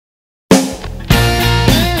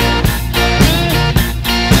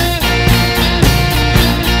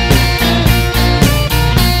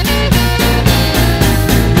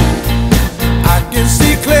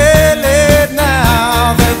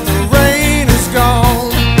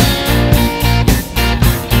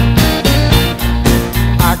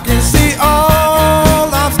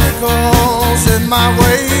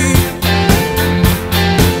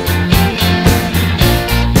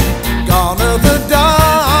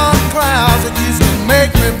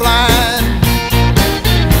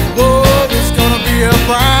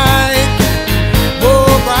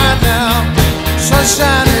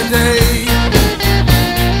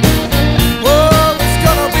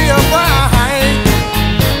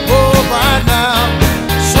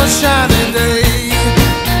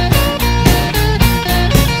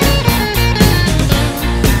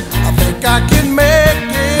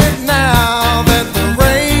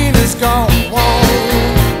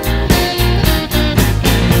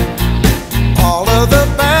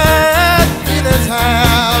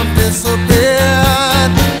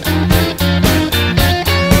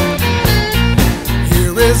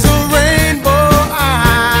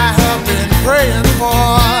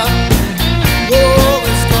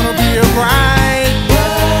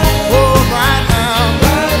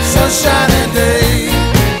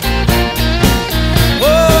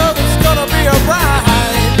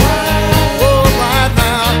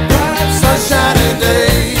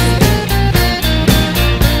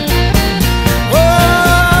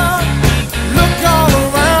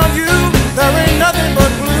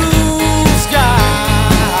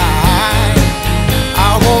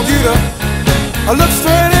I look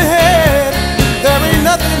straight ahead, there ain't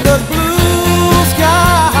nothing but blue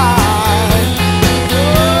sky.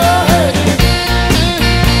 Oh, hey.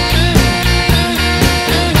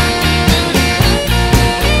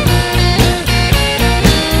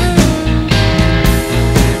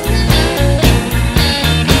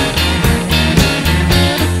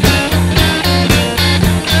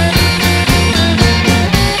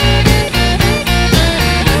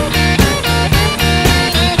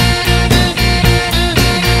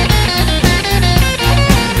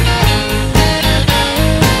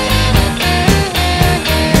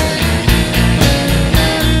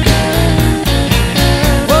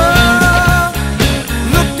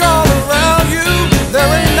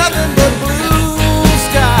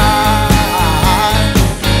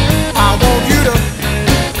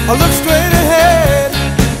 I look straight ahead,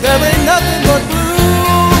 there ain't nothing but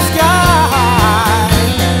blue sky.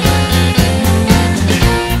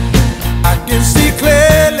 I can see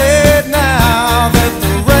clearly now that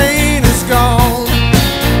the rain is gone.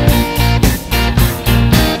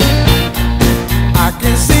 I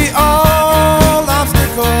can see all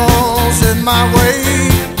obstacles in my way.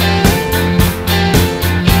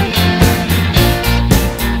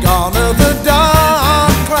 Gone are the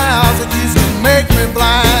dark clouds that used to make me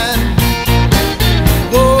blind.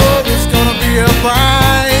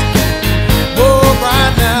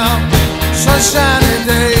 Sunshiny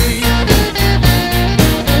day.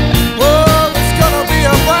 Oh, it's gonna be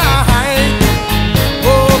a bright,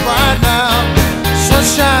 oh, right now,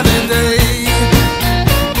 sunshiny day.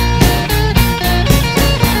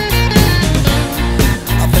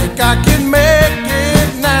 I think I can make it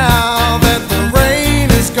now that the rain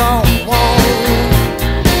is gone.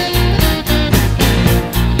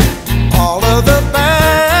 All of the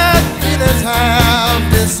bad feelings have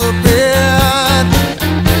disappeared.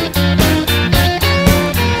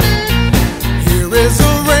 There's a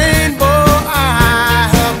rainbow I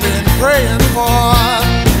have been praying for.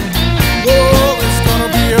 Oh, it's gonna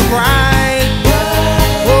be a bright,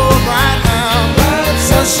 oh, right now,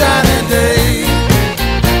 sunshiny day.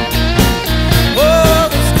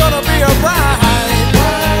 Oh, it's gonna be a bright,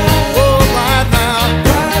 oh, right now,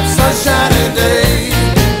 sunshiny day.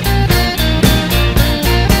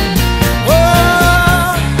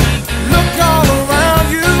 Oh, look all around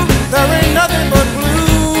you, there ain't nothing but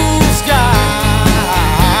blue sky.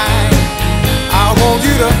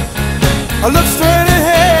 I look straight